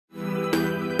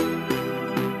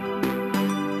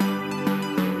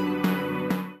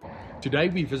Today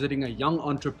we're visiting a young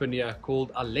entrepreneur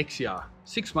called Alexia.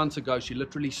 6 months ago, she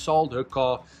literally sold her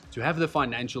car to have the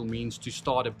financial means to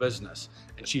start a business,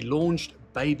 and she launched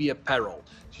baby apparel.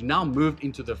 She now moved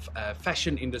into the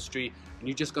fashion industry, and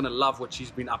you're just going to love what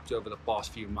she's been up to over the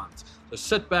past few months. So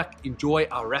sit back, enjoy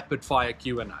our rapid fire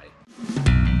Q&A.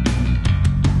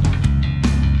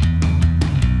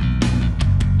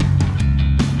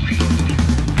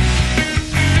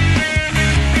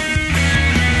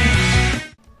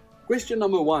 Question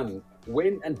number one,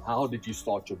 when and how did you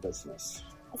start your business?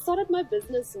 I started my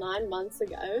business 9 months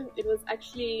ago. It was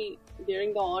actually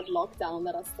during the hard lockdown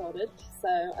that I started, so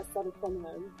I started from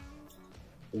home.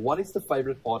 What is the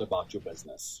favorite part about your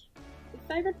business?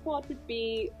 The favorite part would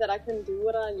be that I can do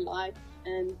what I like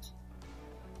and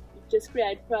just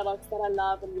create products that I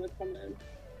love and work from home.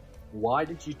 Why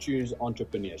did you choose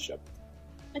entrepreneurship?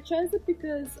 I chose it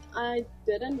because I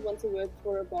didn't want to work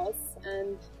for a boss,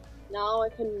 and now I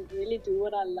can really do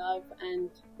what I love and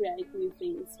create new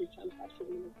things which I'm passionate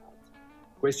about.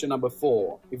 Question number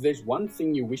 4. If there's one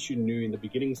thing you wish you knew in the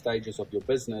beginning stages of your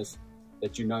business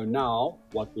that you know now,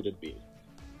 what would it be?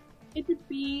 It would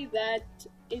be that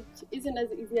it isn't as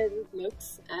easy as it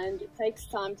looks, and it takes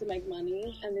time to make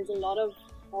money, and there's a lot of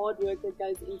hard work that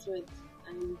goes into it.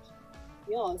 And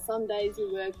yeah, some days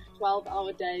you work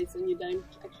 12-hour days and you don't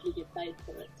actually get paid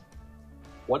for it.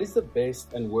 What is the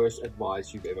best and worst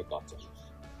advice you've ever gotten?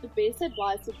 The best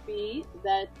advice would be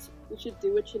that you should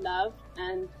do what you love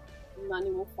and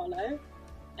money will follow.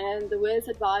 And the worst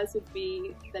advice would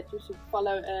be that you should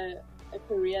follow a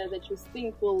career that you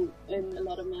think will earn a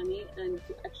lot of money and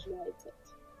you actually hate it.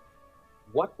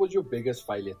 What was your biggest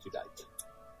failure to date?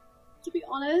 To be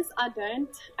honest, I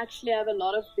don't actually have a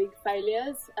lot of big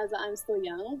failures as I'm still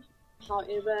young.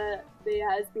 However, there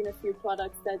has been a few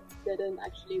products that didn't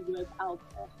actually work out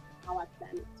how I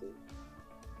planned it to.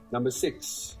 Number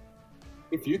 6.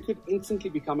 If you could instantly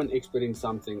become an expert in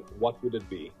something, what would it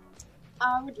be?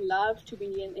 I would love to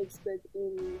be an expert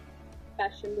in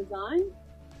fashion design.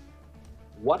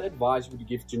 What advice would you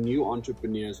give to new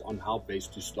entrepreneurs on how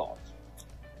best to start?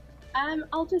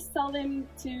 I'll just tell them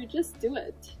to just do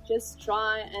it. Just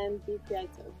try and be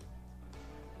creative.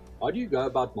 How do you go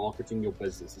about marketing your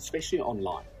business, especially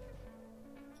online?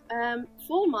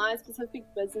 For my specific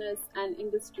business and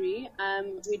industry,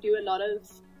 we do a lot of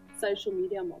social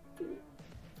media marketing.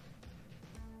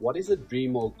 What is a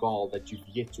dream or goal that you've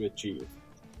yet to achieve?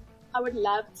 I would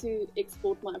love to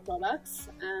export my products,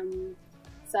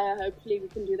 so hopefully we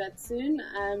can do that soon.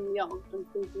 Yeah, I'm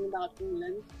thinking about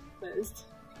England first.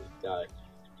 Okay.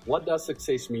 What does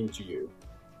success mean to you?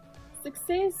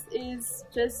 Success is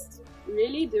just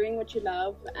really doing what you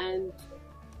love and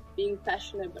being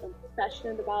passionate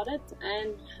about it,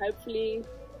 and hopefully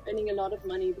earning a lot of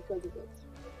money because of it.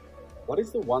 What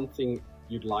is the one thing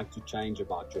you'd like to change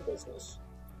about your business?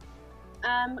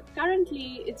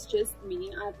 Currently it's just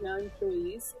me. I have no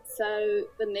employees, so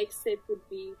the next step would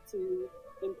be to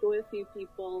employ a few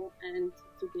people and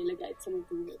to delegate some of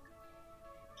the work.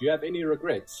 Do you have any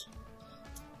regrets?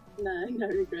 No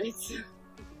regrets.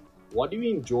 What do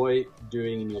you enjoy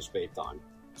doing in your spare time?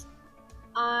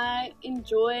 I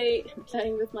enjoy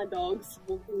playing with my dogs,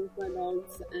 walking with my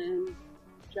dogs, and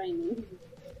training.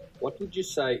 What would you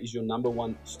say is your number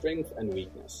one strength and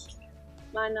weakness?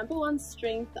 My number one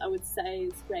strength, I would say,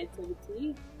 is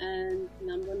creativity, and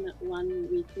number one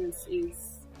weakness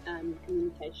is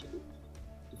communication.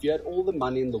 If you had all the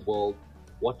money in the world,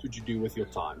 what would you do with your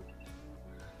time?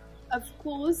 Of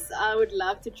course, I would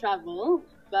love to travel,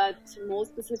 but more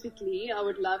specifically, I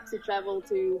would love to travel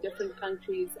to different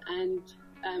countries and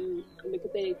look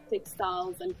at their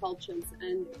textiles and cultures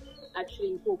and actually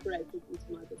incorporate it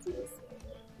into my business.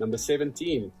 Number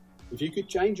 17. If you could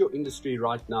change your industry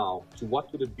right now, to what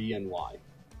would it be and why?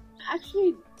 I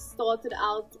actually started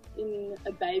out in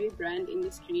a baby brand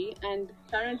industry, and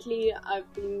currently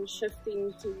I've been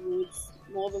shifting towards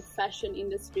more of a fashion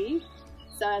industry.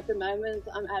 So at the moment,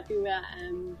 I'm happy where I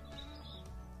am.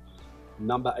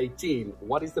 Number 18.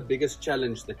 What is the biggest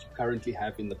challenge that you currently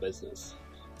have in the business?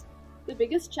 The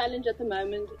biggest challenge at the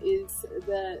moment is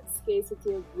the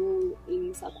scarcity of wool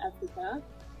in South Africa,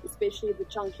 especially the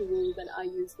chunky wool that I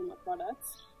use for my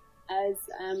products, as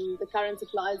the current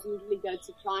suppliers usually go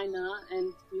to China,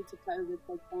 and due to COVID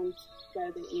they can't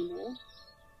go there anymore.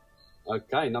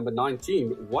 Okay, number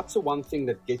 19. What's the one thing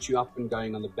that gets you up and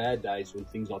going on the bad days when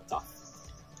things are tough?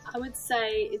 I would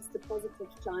say it's the positive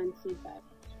client feedback.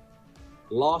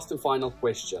 Last and final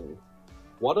question.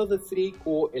 What are the 3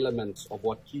 core elements of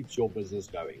what keeps your business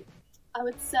going? I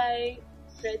would say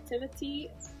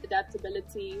creativity,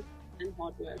 adaptability, and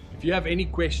hard work. If you have any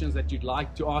questions that you'd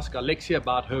like to ask Alexia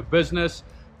about her business,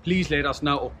 please let us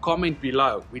know or comment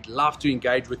below. We'd love to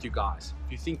engage with you guys.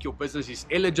 If you think your business is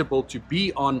eligible to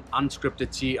be on Unscripted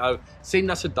CEO, send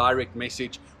us a direct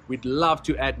message. We'd love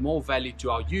to add more value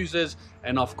to our users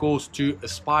and of course to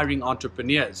aspiring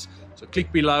entrepreneurs. So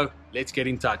click below, let's get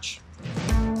in touch.